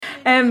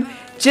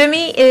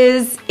Jimmy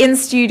is in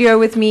studio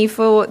with me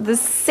for the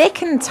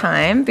second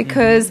time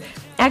because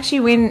actually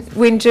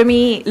when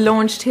Jimmy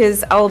launched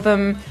his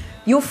album,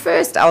 your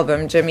first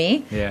album,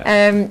 Jimmy,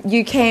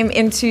 you came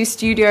into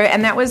studio,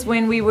 and that was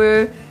when we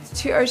were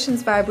Two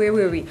Oceans Vibe. Where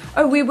were we?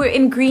 Oh, we were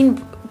in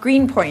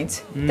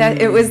Greenpoint.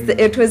 That it was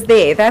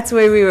there. That's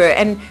where we were.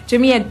 And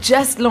Jimmy had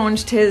just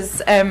launched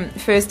his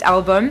first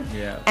album.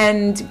 Yeah.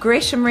 And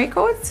Gresham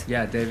Records.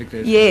 Yeah, David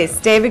Gresham. Yes,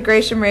 David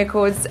Gresham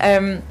Records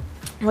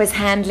was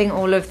handling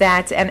all of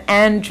that. And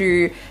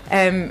Andrew,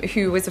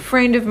 who was a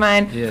friend of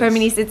mine, phoned me and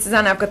he said,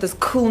 Susanna, I've got this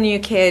cool new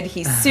kid.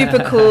 He's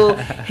super cool.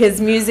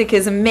 His music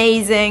is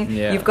amazing.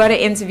 Yeah. You've got to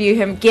interview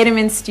him, get him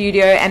in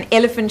studio. And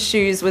Elephant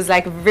Shoes was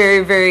like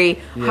very, very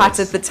hot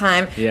at the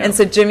time. Yeah. And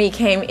so Jimmy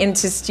came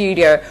into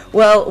studio.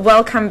 Well,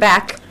 welcome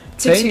back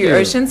to Two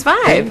Oceans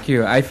Vibe. Thank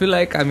you. I feel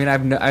like, I mean,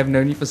 I've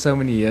known you for so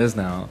many years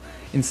now,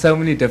 in so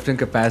many different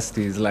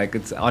capacities. Like,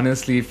 it's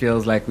honestly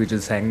feels like we're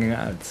just hanging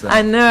out. So.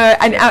 I know.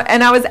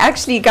 And I was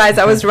actually, guys,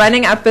 I was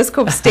running up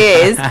Biscop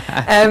stairs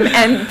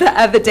and the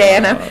other day,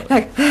 and I'm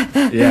like,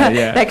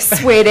 like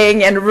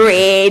sweating and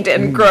red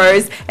and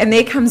gross. And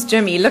there comes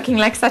Jimmy looking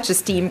like such a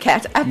steam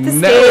cat. Up the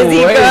stairs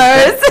he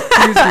goes.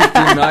 Please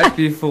do not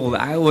be fooled.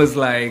 I was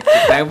like,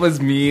 that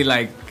was me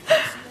like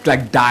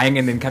dying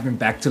and then coming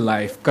back to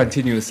life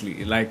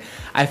continuously. Like,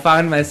 I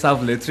found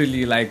myself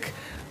literally like,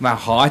 my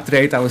heart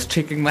rate, I was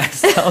checking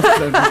myself.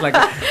 I'm just like,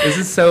 this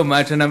is so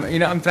much. And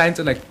I'm trying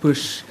to like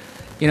push,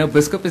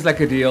 Biscop is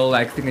like a real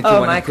like thing that you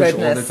want to push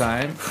all the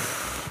time.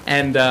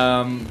 And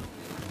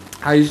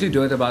I usually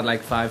do it about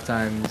like 5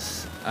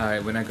 times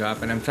when I go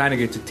up, and I'm trying to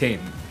get to 10.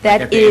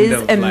 That is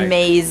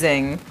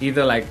amazing. Like,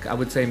 either like, I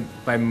would say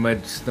by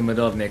the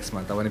middle of next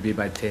month, I want to be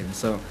by 10.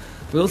 So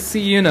we'll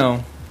see,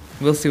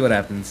 we'll see what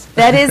happens.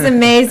 That is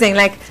amazing.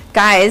 Like,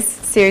 guys,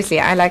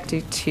 seriously, I like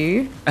to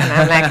 2. And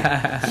I'm like,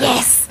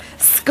 yes.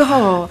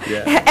 Score.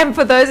 Yeah. And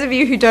for those of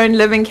you who don't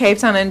live in Cape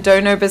Town and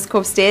don't know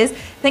Biscop Stairs,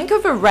 think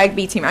of a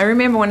rugby team. I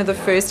remember one of the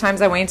first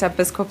times I went up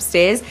Biscop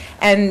Stairs,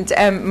 and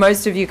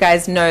most of you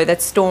guys know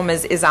that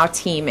Stormers is our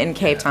team in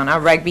Cape Town, our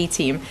rugby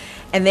team.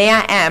 And there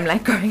I am,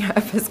 like going up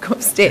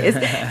Biscop Stairs,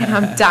 and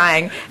I'm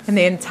dying, and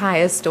the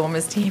entire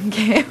Stormers team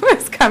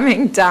was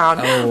coming down.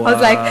 Oh, wow. I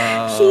was like,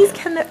 please,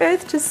 can the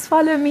earth just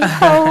swallow me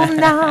home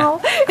now?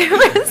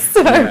 It was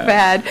so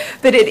bad.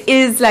 But it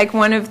is like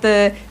one of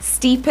the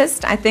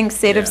steepest, I think,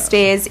 set of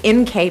stairs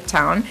in Cape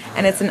Town,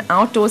 and it's an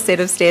outdoor set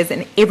of stairs,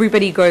 and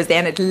everybody goes there,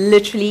 and it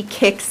literally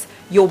kicks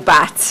your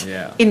butt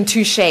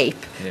into shape.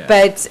 Yeah.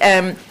 But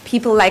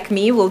people like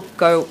me will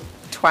go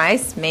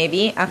twice,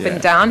 maybe, up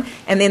and down.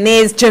 And then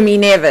there's Jimmy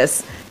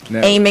Nevis,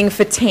 aiming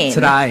for 10.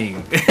 Trying.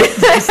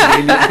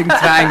 I think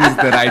trying is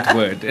the right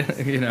word,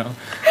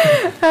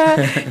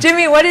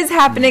 Jimmy, what is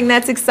happening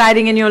that's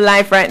exciting in your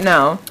life right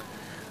now?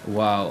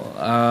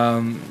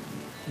 Wow.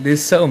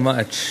 There's so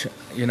much.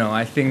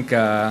 I think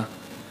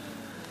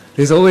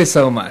there's always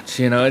so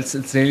much.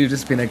 It's really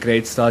just been a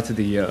great start to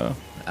the year.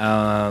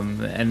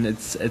 And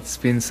it's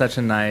been such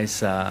a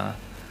nice...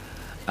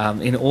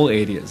 in all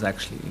areas,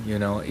 actually,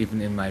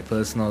 even in my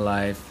personal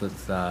life,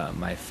 with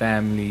my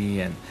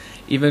family, and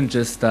even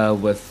just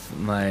with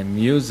my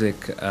music.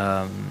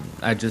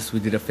 We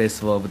did a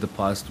festival over the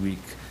past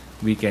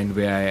weekend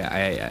where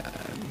I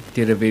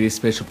did a very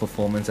special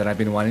performance that I've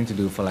been wanting to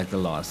do for like the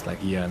last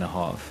year and a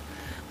half,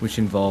 which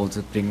involves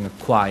bringing a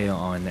choir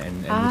on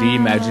and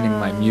reimagining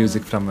my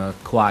music from a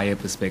choir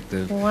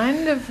perspective.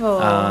 Wonderful.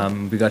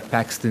 We got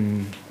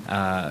Paxton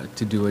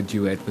to do a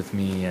duet with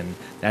me, and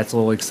that's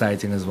all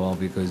exciting as well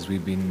because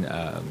we've been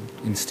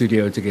in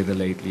studio together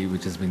lately,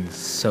 which has been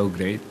so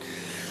great.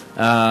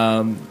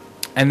 And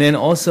then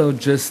also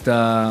just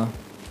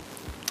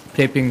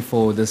prepping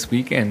for this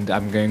weekend.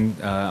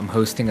 I'm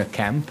hosting a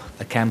camp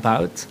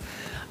out.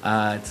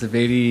 It's a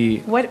very...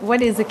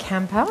 What is a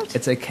camp out?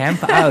 It's a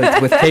camp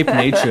out with Cape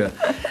Nature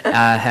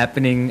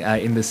happening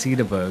in the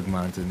Cedarburg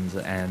Mountains,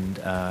 and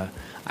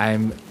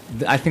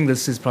I think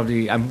this is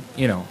probably, I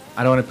don't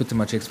want to put too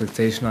much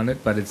expectation on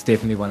it, but it's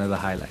definitely one of the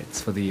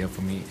highlights for the year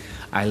for me.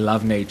 I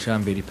love nature.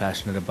 I'm very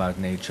passionate about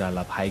nature. I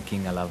love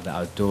hiking. I love the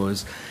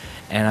outdoors,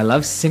 and I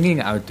love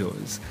singing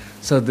outdoors.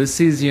 So this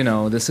is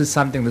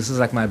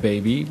like my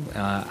baby.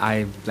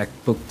 I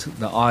booked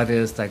the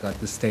artist, I got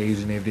the stage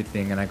and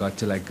everything, and I got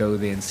to go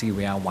there and see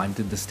where I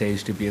wanted the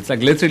stage to be. It's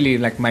literally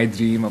my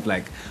dream of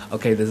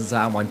okay, this is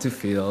how I want to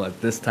feel. At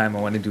this time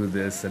I want to do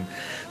this. And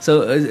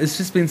so it's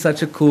just been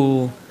such a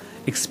cool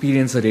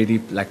experience already,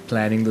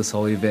 planning this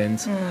whole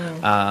event.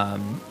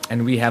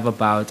 And we have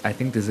I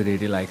think there's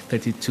already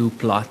 32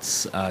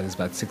 plots. There's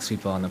about 6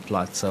 people on a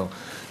plot. So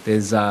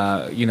there's,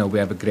 we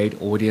have a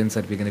great audience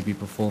that we're going to be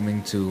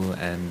performing to,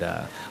 and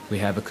we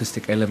have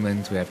Acoustic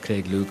Element, we have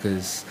Craig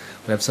Lucas,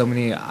 we have so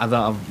many other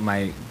of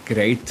my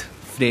great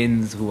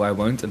friends who I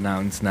won't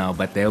announce now,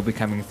 but they'll be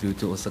coming through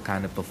to also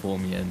kind of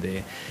perform here and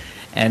there.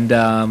 And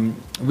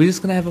we're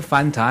just going to have a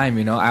fun time,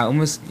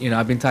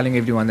 I've been telling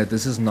everyone that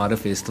this is not a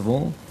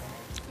festival.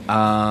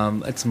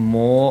 It's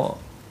more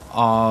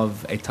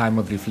of a time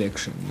of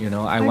reflection,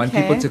 I want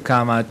people to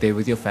come out there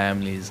with your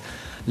families,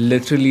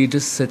 literally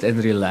just sit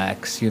and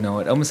relax. It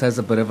almost has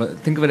a bit of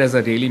think of it as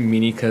a really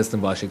mini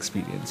Kirstenbosch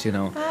experience. You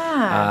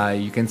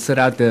can sit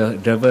out, the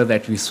river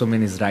that we swim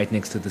in is right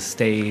next to the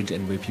stage,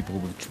 and where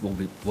people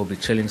will be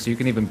chilling. So you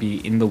can even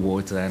be in the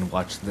water and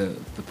watch the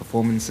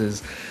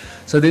performances.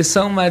 So there's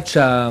so much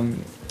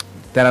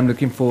that I'm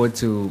looking forward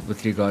to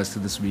with regards to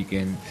this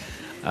weekend.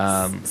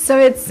 So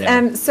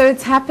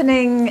it's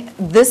happening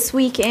this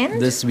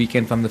weekend? This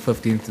weekend from the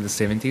 15th to the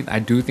 17th. I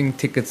do think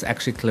tickets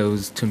actually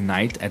close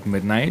tonight at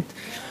midnight.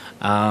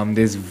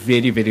 There's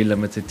very, very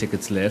limited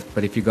tickets left.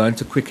 But if you go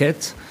into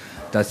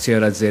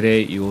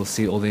quicket.co.za, you will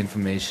see all the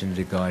information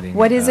regarding...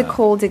 What is it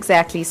called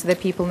exactly so that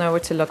people know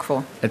what to look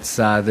for? It's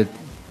the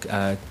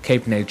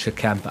Cape Nature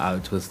Camp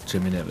Out with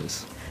Jimmy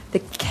Nevis. The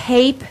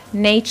Cape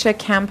Nature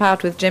Camp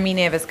Out with Jimmy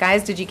Nevis.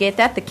 Guys, did you get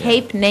that? The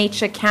Cape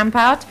Nature Camp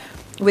Out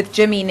with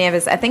Jimmy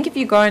Nevis. I think if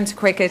you go into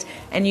Cricket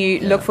and you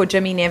look for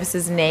Jimmy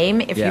Nevis's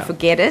name, if you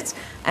forget it,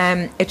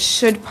 it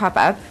should pop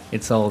up.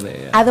 It's all there.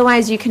 Yeah.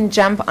 Otherwise, you can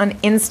jump on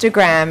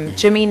Instagram.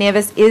 Jimmy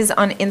Nevis is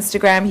on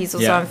Instagram. He's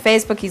also on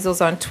Facebook. He's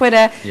also on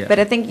Twitter. Yeah. But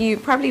I think you're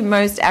probably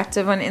most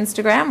active on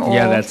Instagram. Or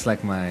that's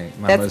like my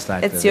most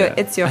active.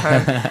 It's your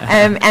home.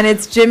 And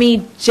it's Jimmy,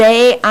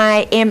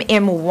 JIMMYNEVIS,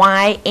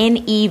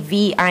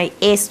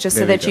 just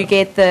so that you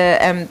get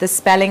the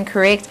spelling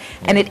correct.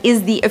 And it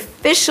is the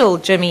official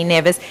Jimmy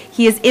Nevis.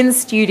 He is in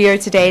studio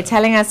today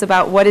telling us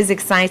about what is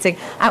exciting.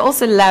 I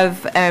also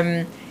love,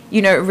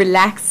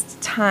 relaxed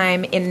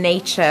time in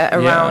nature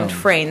around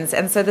friends,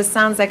 and so this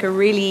sounds like a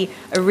really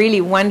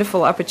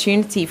wonderful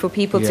opportunity for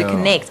people to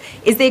connect.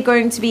 Are there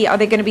going to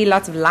be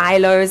lots of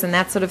lilos and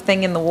that sort of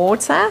thing in the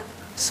water?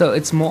 So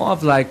it's more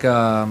of like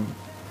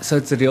so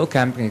it's a real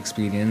camping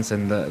experience,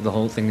 and the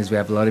whole thing is we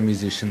have a lot of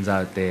musicians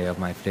out there, of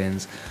my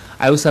friends.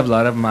 I also have a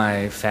lot of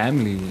my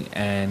family,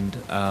 and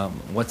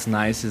what's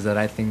nice is that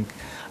I think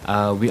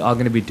we are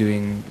going to be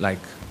doing like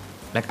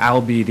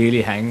I'll be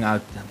really hanging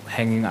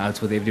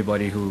out with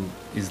everybody who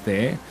is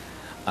there.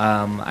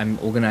 I'm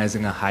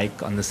organizing a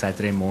hike on the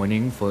Saturday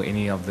morning for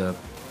any of the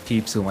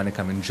peeps who want to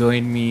come and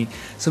join me.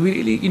 So we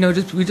really,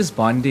 we're just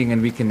bonding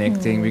and we're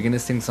connecting. We're going to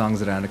sing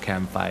songs around a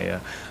campfire.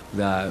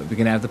 We're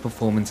going to have the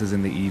performances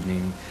in the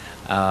evening.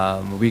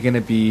 We're going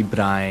to be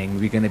braaiing.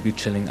 We're going to be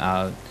chilling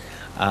out.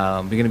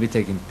 We're going to be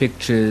taking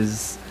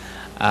pictures.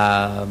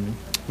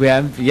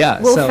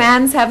 Will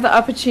fans have the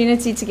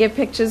opportunity to get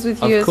pictures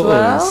with you as well?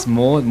 Of course,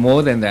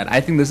 more than that. I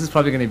think this is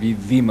probably going to be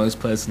the most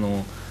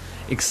personal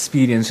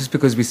experience, just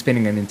because we're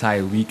spending an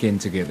entire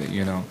weekend together,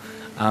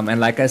 and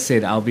like I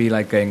said, I'll be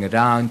like going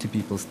around to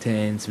people's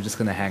tents. We're just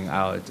going to hang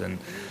out, and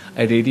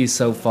already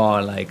so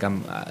far, like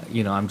I'm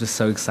just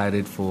so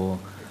excited for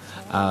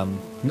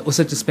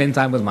also to spend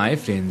time with my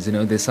friends.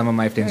 There's some of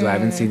my friends who I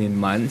haven't seen in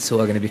months who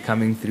are going to be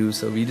coming through,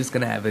 so we're just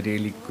going to have a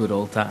really good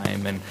old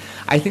time. And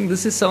I think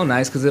this is so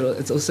nice because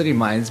it also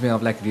reminds me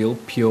of like real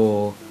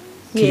pure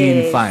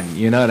clean fun,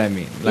 you know what I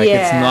mean? Like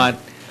it's not,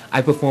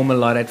 I perform a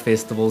lot at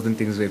festivals and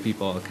things where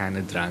people are kind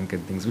of drunk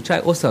and things, which I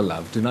also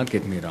love, do not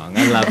get me wrong,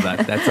 I love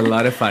that. That's a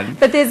lot of fun.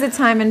 But there's a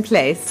time and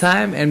place,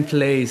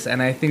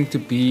 and I think to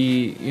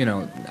be,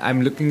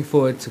 I'm looking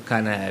forward to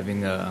kind of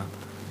having a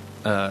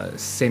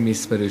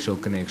semi-spiritual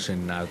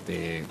connection out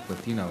there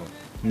with,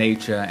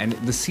 nature. And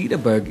the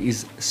Cedarburg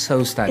is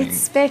so stunning. It's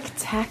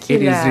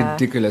spectacular. It is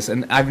ridiculous.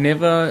 And I've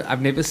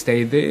never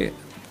stayed there.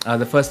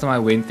 The first time I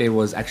went there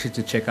was actually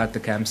to check out the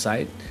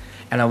campsite,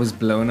 and I was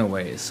blown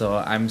away. So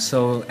I'm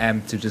so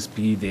amped to just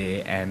be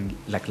there and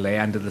like lay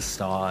under the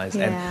stars.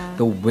 And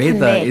the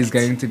weather is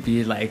going to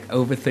be like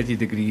over 30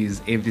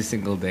 degrees every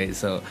single day.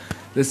 So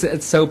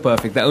it's so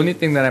perfect. The only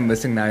thing that I'm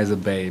missing now is a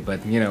babe,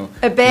 but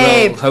a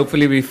babe.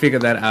 Hopefully we figure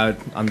that out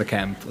on the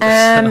camp.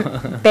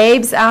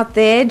 Babes out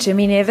there,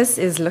 Jimmy Nevis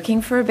is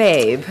looking for a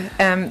babe.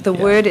 The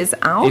word is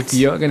out. If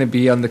you're going to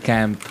be on the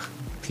camp,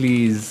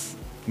 please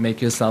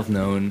make yourself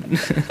known.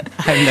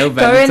 I know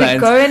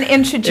Valentine's. Go and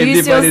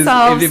introduce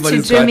yourselves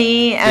to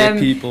Jimmy.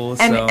 People,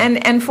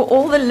 and for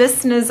all the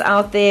listeners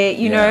out there,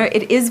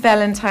 it is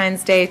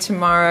Valentine's Day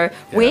tomorrow.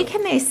 Yeah. Where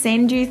can they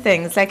send you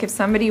things? Like if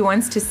somebody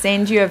wants to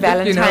send you a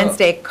Valentine's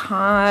Day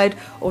card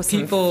or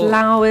some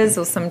flowers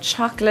or some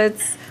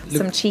chocolates,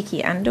 some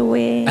cheeky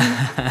underwear.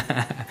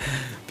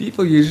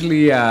 People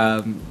usually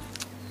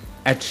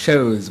at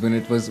shows when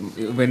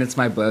it's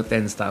my birthday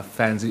and stuff,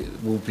 fans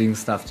will bring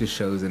stuff to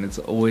shows, and it's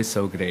always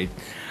so great.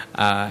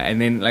 And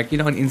then on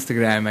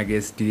Instagram, I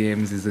guess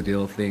DMs is a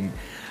real thing.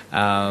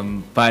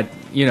 But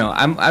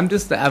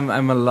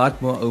I'm a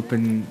lot more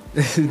open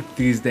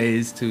these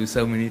days to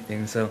so many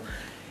things. So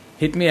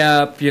hit me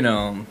up.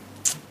 I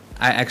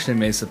actually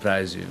may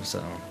surprise you.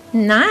 So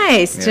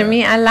nice,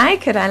 Jimmy. I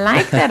like it. I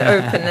like that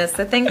openness.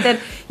 I think that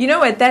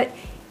that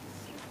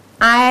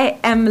I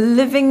am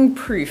living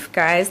proof,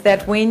 guys,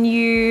 that when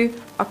you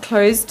are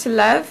closed to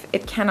love,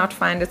 it cannot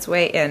find its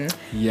way in.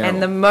 Yeah.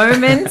 And the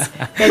moment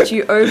that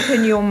you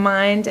open your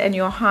mind and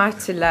your heart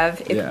to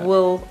love, it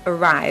will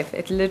arrive.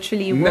 It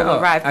literally will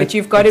arrive. But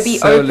you've got to be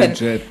so open.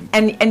 Legit.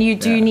 And you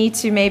do need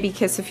to maybe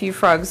kiss a few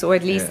frogs, or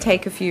at least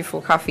take a few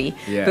for coffee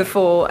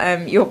before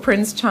your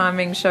Prince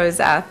Charming shows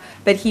up.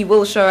 But he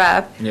will show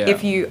up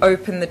if you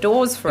open the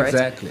doors for it.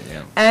 Exactly,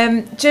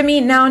 yeah. Jimmy,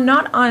 now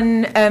not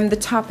on the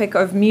topic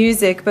of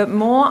music, but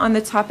more on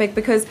the topic,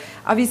 because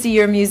obviously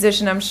you're a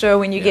musician. I'm sure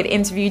when you get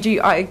interviewed,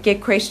 you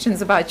get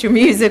questions about your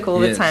music all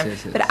the time.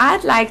 Yes. But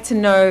I'd like to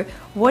know,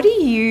 what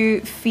are you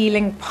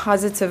feeling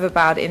positive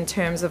about in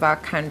terms of our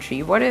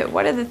country? What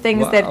are the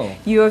things that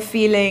you are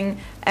feeling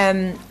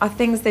are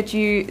things that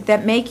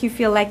make you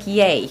feel like,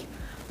 yay,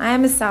 I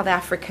am a South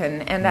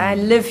African and I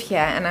live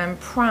here and I'm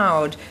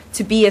proud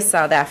to be a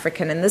South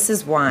African, and this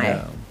is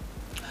why.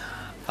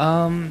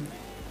 I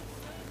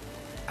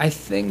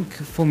think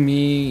for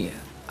me,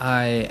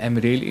 I am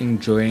really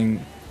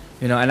enjoying,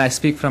 and I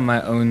speak from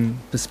my own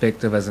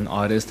perspective as an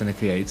artist and a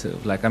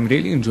creative. Like, I'm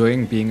really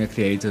enjoying being a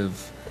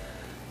creative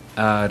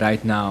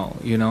right now.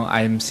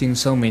 I'm seeing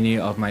so many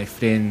of my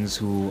friends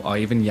who are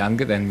even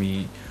younger than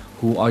me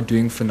who are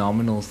doing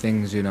phenomenal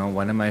things.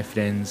 One of my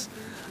friends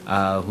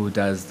who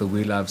does the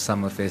We Love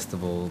Summer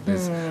Festival.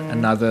 There's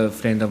another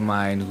friend of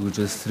mine who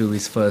just threw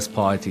his first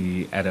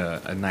party at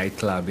a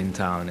nightclub in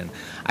town. And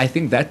I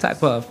think that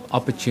type of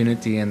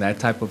opportunity and that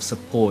type of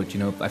support,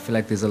 I feel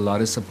like there's a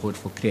lot of support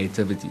for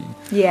creativity.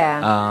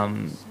 Yeah.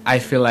 I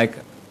feel like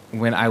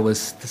when I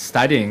was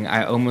studying,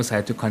 I almost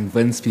had to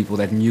convince people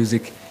that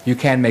music, you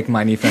can make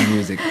money from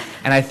music.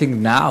 And I think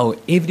now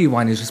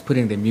everyone is just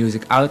putting their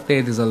music out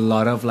there. There's a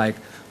lot of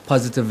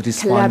positive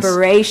response,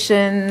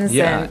 collaborations,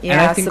 and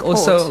I think support.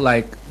 Also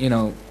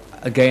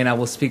again, I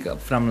will speak up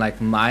from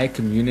my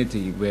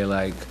community where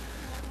I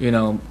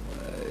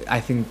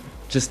think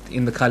just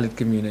in the colored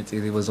community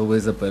there was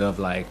always a bit of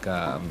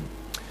a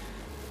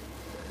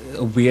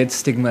weird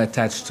stigma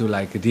attached to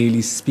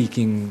really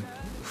speaking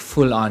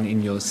full on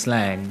in your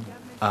slang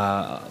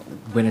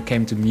when it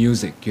came to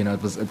music.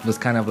 It was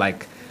kind of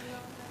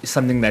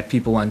something that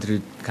people wanted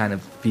to kind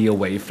of be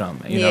away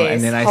from, yes,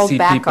 and then I see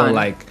people on.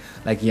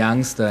 like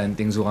Youngster and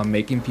things who are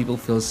making people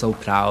feel so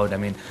proud. I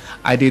mean,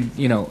 I did,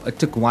 it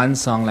took one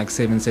song like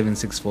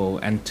 7764,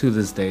 and to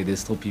this day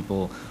there's still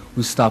people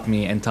who stop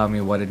me and tell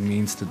me what it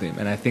means to them.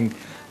 And I think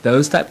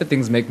those type of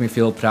things make me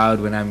feel proud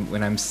when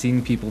I'm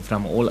seeing people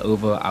from all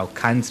over our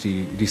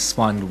country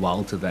respond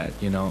well to that,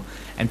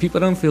 and people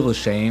don't feel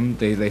ashamed,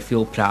 they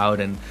feel proud,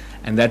 and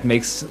that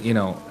makes,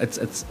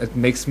 it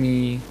makes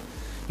me,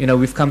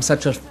 we've come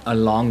such a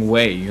long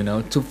way,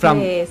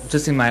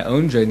 just in my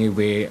own journey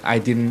where I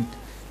didn't,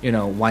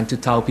 want to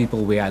tell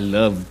people where I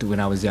lived when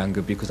I was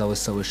younger because I was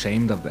so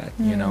ashamed of that,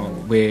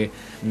 where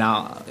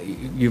now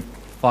you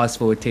fast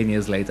forward 10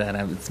 years later and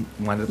I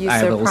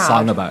have a whole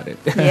song about it.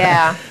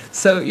 Yeah.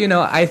 So,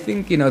 I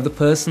think, the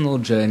personal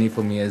journey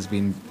for me has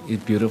been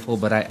beautiful,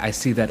 but I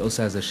see that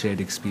also as a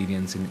shared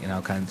experience in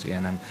our country,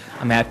 and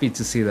I'm happy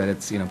to see that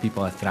it's,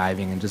 people are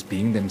thriving and just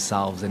being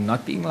themselves and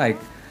not being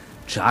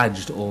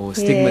judged or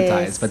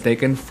stigmatized, but they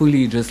can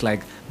fully just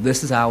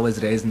this is how I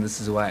was raised and this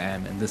is who I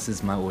am and this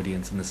is my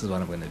audience and this is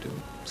what I'm going to do.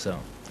 So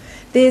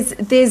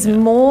there's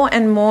more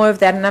and more of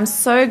that, and I'm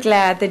so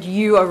glad that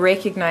you are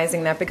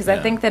recognizing that, because I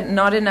think that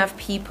not enough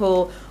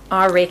people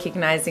are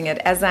recognizing it.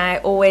 As I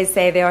always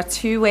say, there are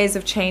two ways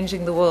of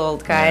changing the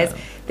world, guys.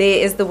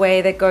 There is the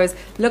way that goes,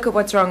 look at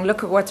what's wrong,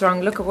 look at what's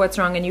wrong, look at what's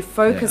wrong, and you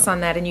focus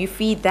on that and you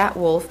feed that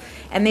wolf.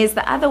 And there's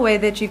the other way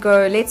that you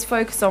go, let's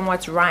focus on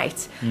what's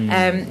right.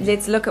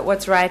 Let's look at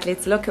what's right,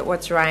 let's look at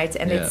what's right,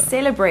 and let's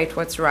celebrate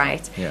what's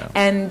right.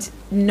 And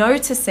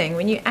noticing,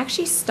 when you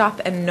actually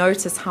stop and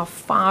notice how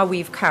far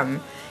we've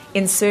come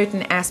in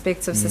certain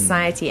aspects of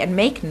society and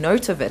make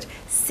note of it,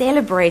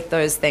 celebrate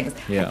those things.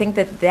 I think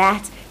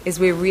that is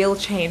where real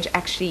change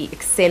actually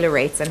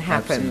accelerates and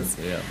happens.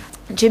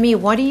 Jimmy,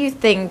 what do you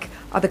think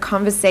are the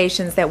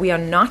conversations that we are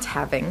not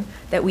having,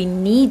 that we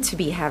need to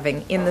be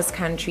having in this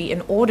country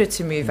in order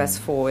to move us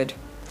forward?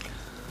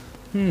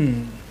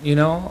 I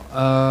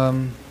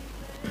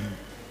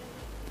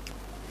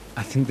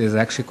think there's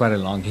actually quite a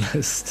long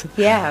list.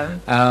 Yeah.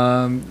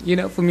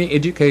 For me,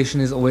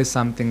 education is always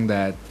something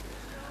that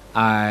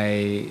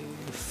I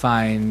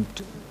find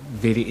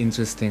very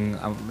interesting.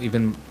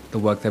 Even the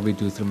work that we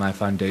do through my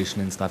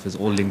foundation and stuff is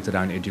all linked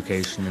around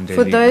education and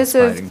daily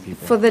inspiring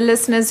people. For the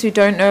listeners who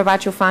don't know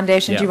about your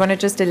foundation, do you want to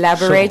just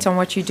elaborate on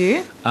what you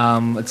do?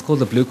 It's called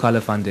the Blue Collar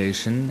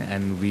Foundation,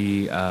 and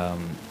we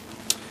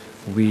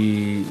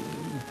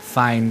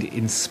find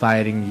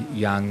inspiring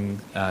young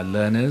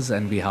learners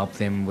and we help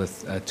them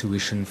with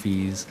tuition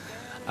fees.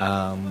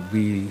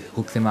 We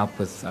hook them up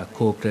with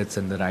corporates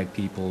and the right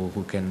people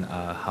who can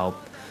help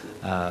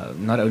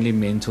not only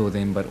mentor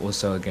them but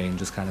also again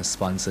just kind of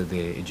sponsor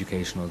their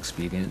educational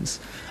experience.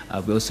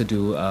 We also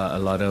do a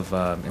lot of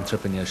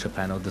entrepreneurship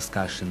panel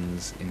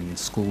discussions in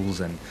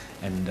schools and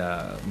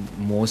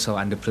more so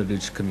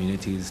underprivileged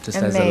communities, just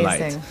as a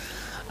light.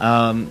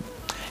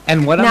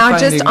 And what now, I'm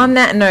finding, just on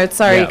that note,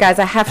 sorry, Yeah. guys,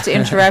 I have to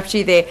interrupt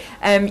you there.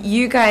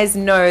 You guys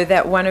know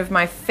that one of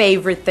my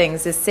favorite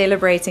things is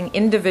celebrating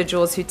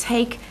individuals who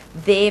take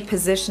their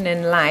position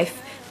in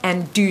life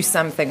and do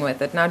something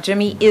with it. Now,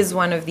 Jimmy is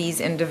one of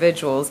these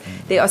individuals.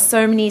 There are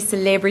so many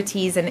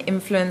celebrities and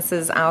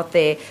influencers out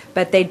there,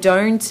 but they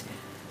don't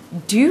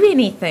do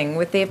anything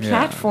with their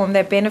platform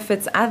that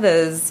benefits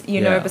others,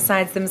 you know,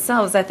 besides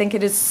themselves. I think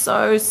it is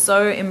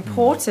so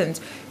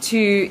important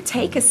to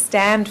take a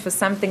stand for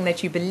something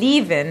that you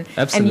believe in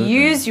and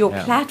use your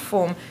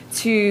platform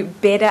to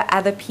better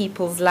other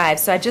people's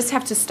lives. So I just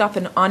have to stop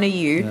and honor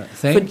you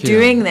for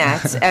doing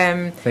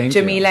that,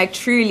 Jimmy, like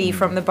truly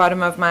from the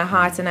bottom of my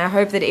heart. And I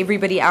hope that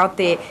everybody out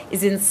there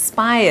is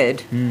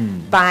inspired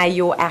by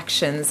your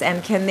actions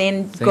and can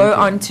then go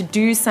on to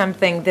do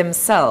something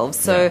themselves.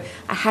 So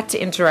I had to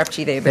interrupt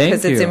you there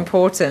because it's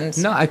important.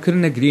 No, I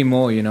couldn't agree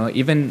more. You know,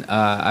 even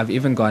I've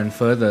even gone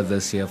further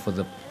this year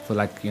for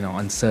like, you know,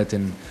 on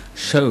certain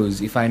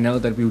shows. If I know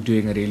that we were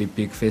doing a really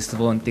big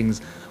festival and things,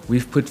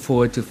 we've put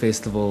forward to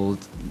festival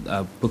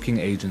booking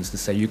agents to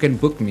say, you can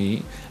book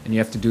me and you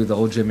have to do the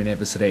whole Jimmy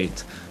Nevis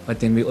rate, but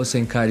then we also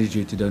encourage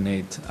you to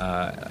donate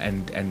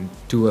and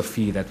do a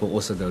fee that will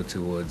also go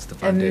towards the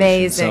foundation.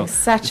 Amazing. So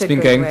Such a good way.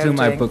 It's been going through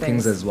my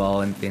bookings things as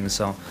well and things.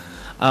 So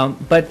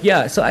but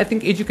yeah, so I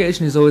think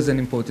education is always an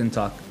important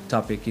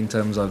topic in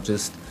terms of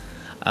just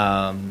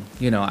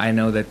you know, I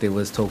know that there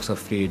was talks of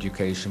free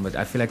education, but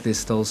I feel like there's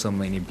still so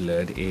many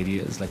blurred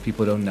areas. Like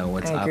people don't know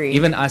what's up.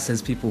 Even us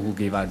as people who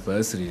give out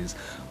bursaries,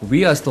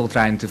 we are still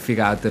trying to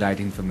figure out the right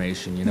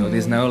information. You know,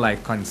 there's no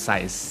like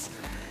concise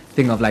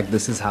thing of like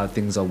this is how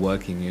things are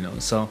working. You know,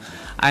 so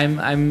I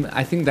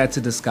think that's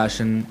a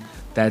discussion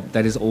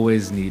that is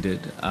always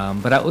needed.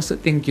 But I also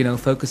think, you know,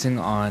 focusing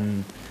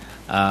on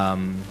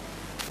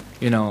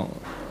you know,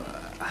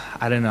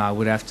 I don't know, I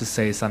would have to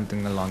say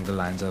something along the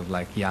lines of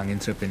like young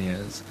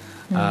entrepreneurs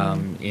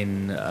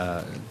in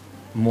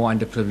more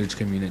underprivileged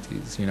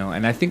communities, you know,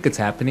 and I think it's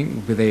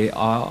happening. There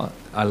are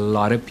a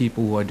lot of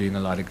people who are doing a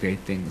lot of great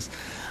things.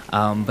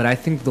 But I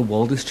think the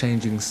world is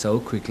changing so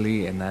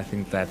quickly, and I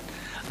think that,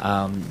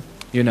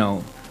 you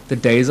know, the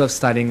days of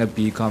studying a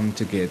BCom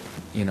to get,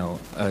 you know,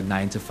 a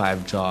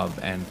 9-to-5 job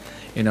and,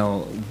 you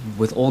know,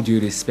 with all due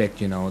respect,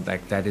 you know,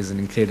 like that is an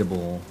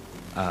incredible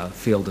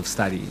field of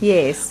study.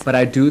 Yes. But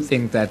I do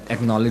think that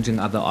acknowledging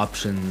other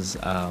options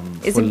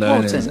for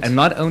learners, and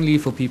not only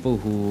for people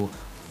who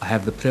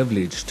have the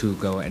privilege to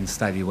go and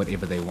study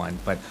whatever they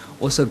want, but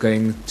also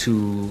going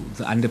to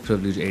the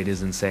underprivileged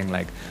areas and saying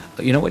like,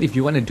 you know what, if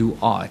you want to do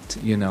art,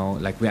 you know,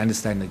 like we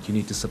understand that you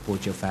need to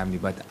support your family,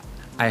 but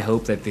I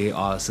hope that there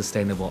are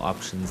sustainable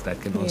options that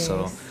can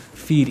also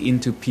feed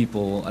into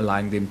people,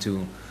 allowing them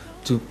to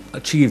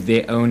achieve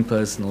their own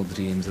personal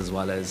dreams, as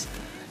well as,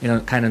 you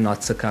know, kind of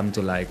not succumb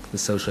to like the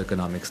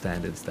socioeconomic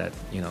standards that,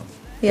 you know,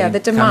 the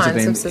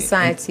demands of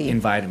society.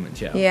 Environment,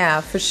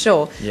 for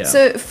sure.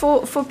 So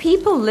for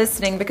people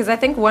listening, because I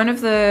think one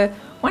of the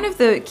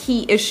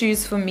key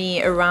issues for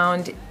me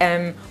around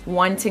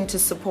wanting to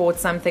support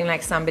something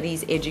like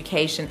somebody's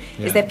education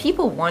is that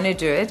people want to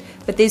do it,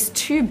 but there's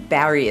two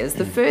barriers.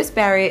 The first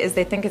barrier is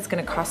they think it's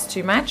going to cost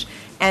too much,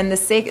 and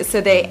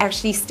so they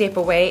actually step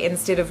away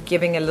instead of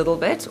giving a little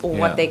bit or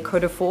what they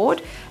could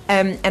afford.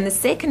 And the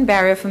second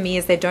barrier for me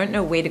is they don't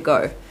know where to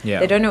go.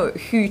 They don't know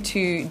who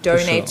to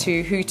donate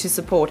to, who to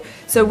support.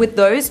 So with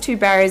those two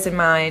barriers in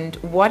mind,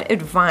 what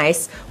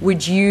advice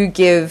would you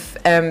give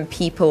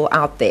people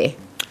out there?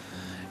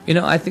 You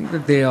know, I think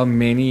that there are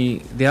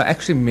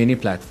actually many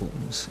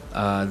platforms.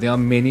 There are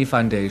many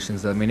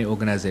foundations, there are many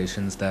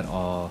organizations that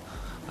are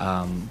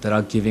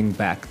giving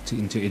back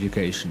into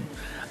education.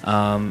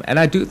 And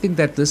I do think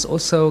that this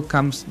also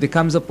there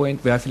comes a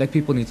point where I feel like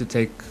people need to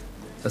take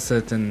a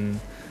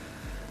certain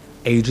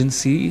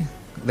agency.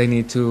 They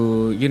need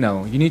to, you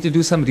know, you need to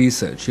do some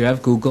research. You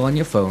have Google on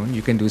your phone,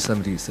 you can do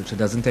some research. It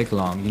doesn't take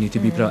long. You need to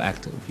be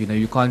proactive. You know,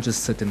 you can't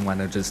just sit and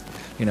want to just,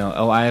 you know,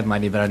 oh, I have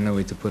money, but I don't know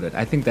where to put it.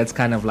 I think that's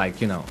kind of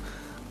like,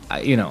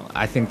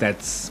 I think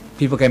that's,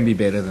 people can be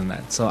better than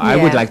that. So I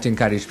would like to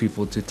encourage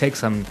people to take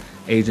some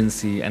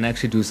agency and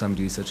actually do some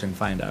research and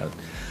find out.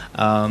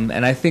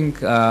 And I think,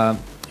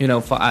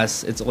 for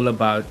us, it's all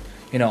about,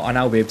 on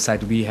our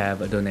website, we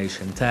have a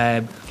donation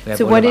tab.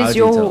 So what is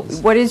your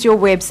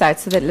website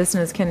so that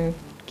listeners can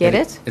get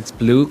it? It's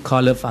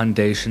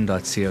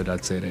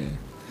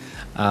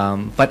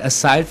bluecollarfoundation.co.za. But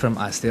aside from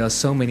us, there are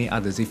so many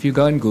others. If you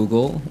go and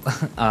Google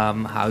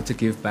how to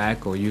give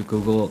back, or you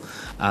Google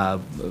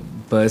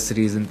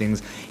bursaries and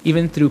things,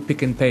 even through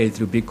Pick and Pay,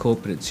 through big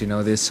corporates,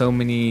 there's so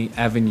many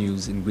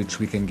avenues in which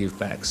we can give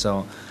back.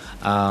 So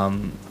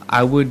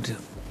I would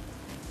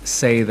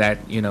say that,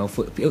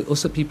 for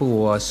also people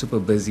who are super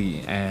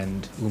busy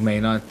and who may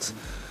not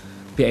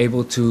be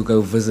able to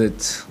go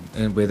visit,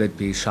 whether it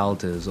be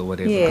shelters or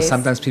whatever. Because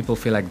sometimes people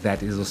feel like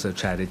that is also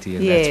charity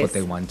and that's what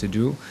they want to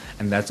do,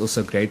 and that's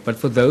also great. But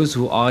for those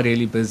who are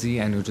really busy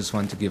and who just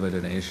want to give a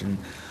donation,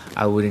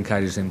 I would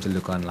encourage them to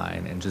look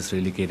online and just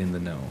really get in the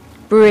know.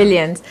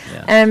 Brilliant.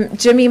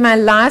 Jimmy, my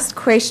last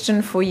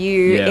question for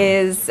you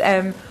is,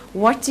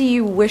 what do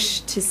you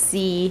wish to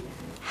see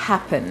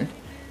happen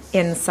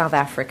in South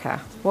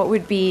Africa? What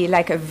would be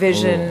like a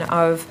vision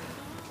of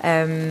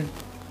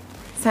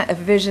a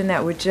vision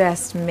that would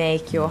just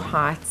make your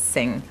heart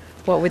sing?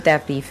 What would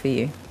that be for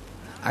you?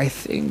 I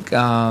think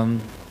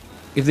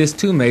if there's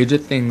two major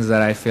things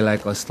that I feel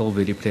like are still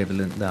very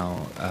prevalent now,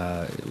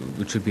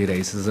 which would be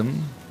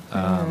racism,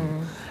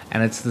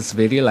 and it's this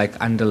very like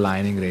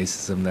underlining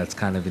racism that's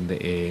kind of in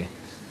the air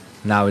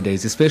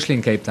nowadays, especially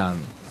in Cape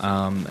Town.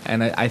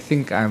 And I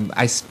think I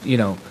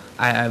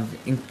have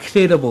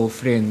incredible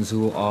friends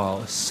who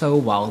are so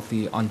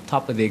wealthy, on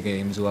top of their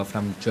games, who are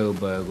from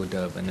Joburg or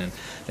Durban, and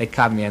they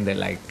come here and they're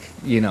like,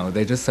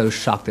 they're just so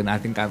shocked. And I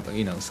think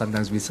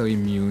sometimes we're so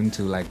immune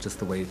to like just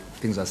the way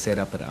things are set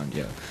up around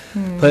here.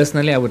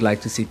 Personally, I would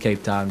like to see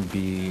Cape Town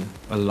be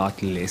a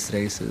lot less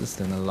racist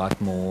and a lot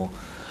more,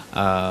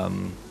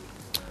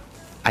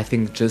 I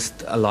think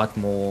just a lot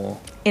more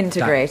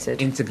integrated.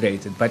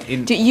 But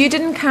you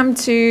didn't come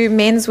to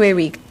Menswear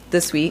Week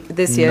this year,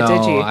 did you?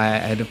 No, I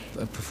had a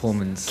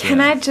performance.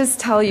 Can I just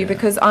tell you,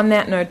 because on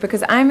that note,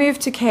 because I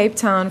moved to Cape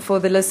Town, for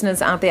the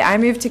listeners out there, I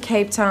moved to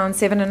Cape Town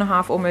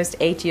 7.5, almost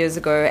 8 years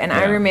ago, and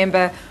I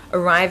remember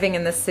arriving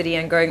in the city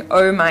and going,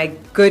 oh my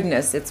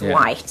goodness, it's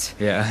white.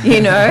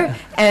 Yeah.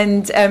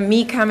 And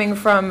me coming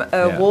from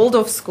a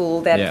Waldorf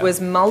school that was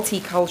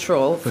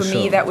multicultural, for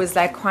me that was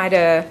like quite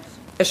a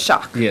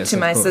shock to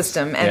my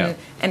system,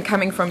 and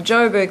coming from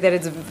Joburg that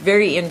it's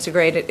very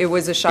integrated, it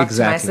was a shock to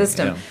my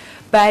system.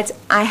 But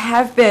I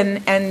have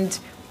been, and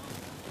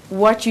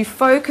what you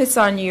focus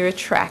on, you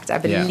attract. I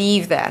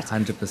believe that.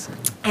 100%.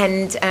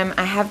 And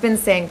I have been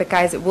saying, but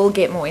guys, it will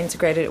get more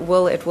integrated. It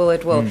will.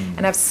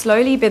 And I've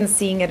slowly been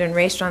seeing it in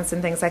restaurants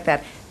and things like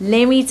that.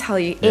 Let me tell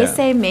you,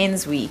 SA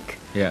Men's Week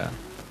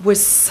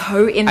was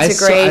so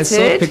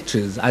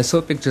integrated. I saw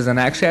pictures, and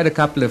I actually had a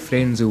couple of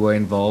friends who were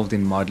involved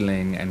in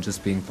modeling and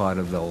just being part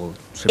of the whole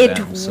shebang.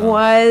 It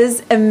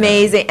was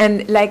amazing.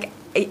 And like,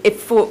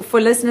 for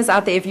listeners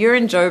out there, if you're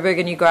in Joburg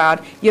and you go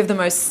out, you have the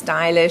most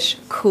stylish,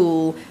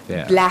 cool,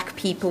 black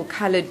people,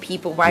 colored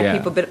people, white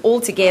people, but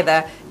all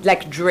together,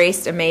 like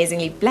dressed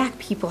amazingly. Black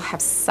people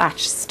have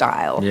such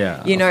style.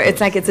 It's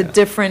like it's a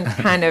different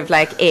kind of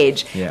like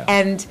edge.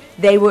 And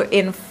they were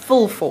in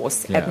full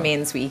force at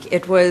Men's Week.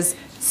 It was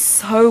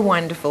so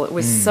wonderful. It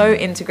was so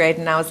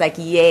integrated, and I was like,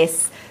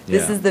 yes.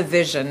 This is the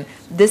vision.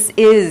 This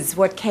is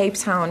what Cape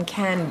Town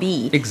can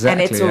be. Exactly, and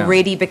it's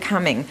already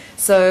becoming.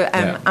 So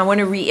I want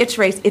to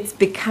reiterate, it's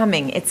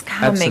becoming, it's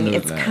coming,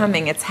 it's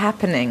coming, it's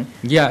happening.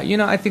 Yeah,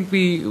 I think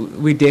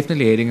we're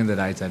definitely heading in the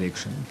right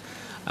direction.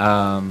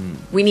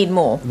 We need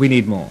more.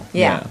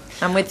 Yeah.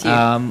 I'm with you.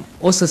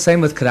 Also,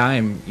 same with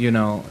crime,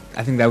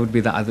 I think that would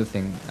be the other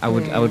thing. I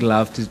would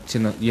love to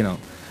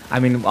I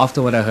mean,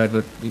 after what I heard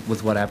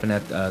with what happened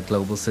at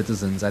Global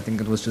Citizens, I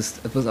think it was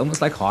almost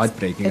like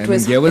heartbreaking.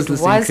 There was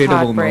this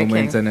incredible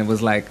moment, and it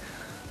was like,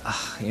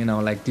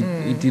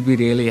 did we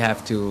really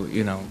have to,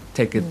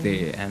 take it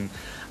there? And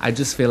I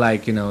just feel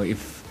like,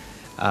 if,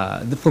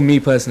 for me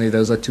personally,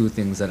 those are two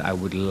things that I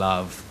would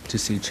love to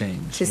see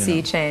change.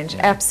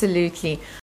 Absolutely.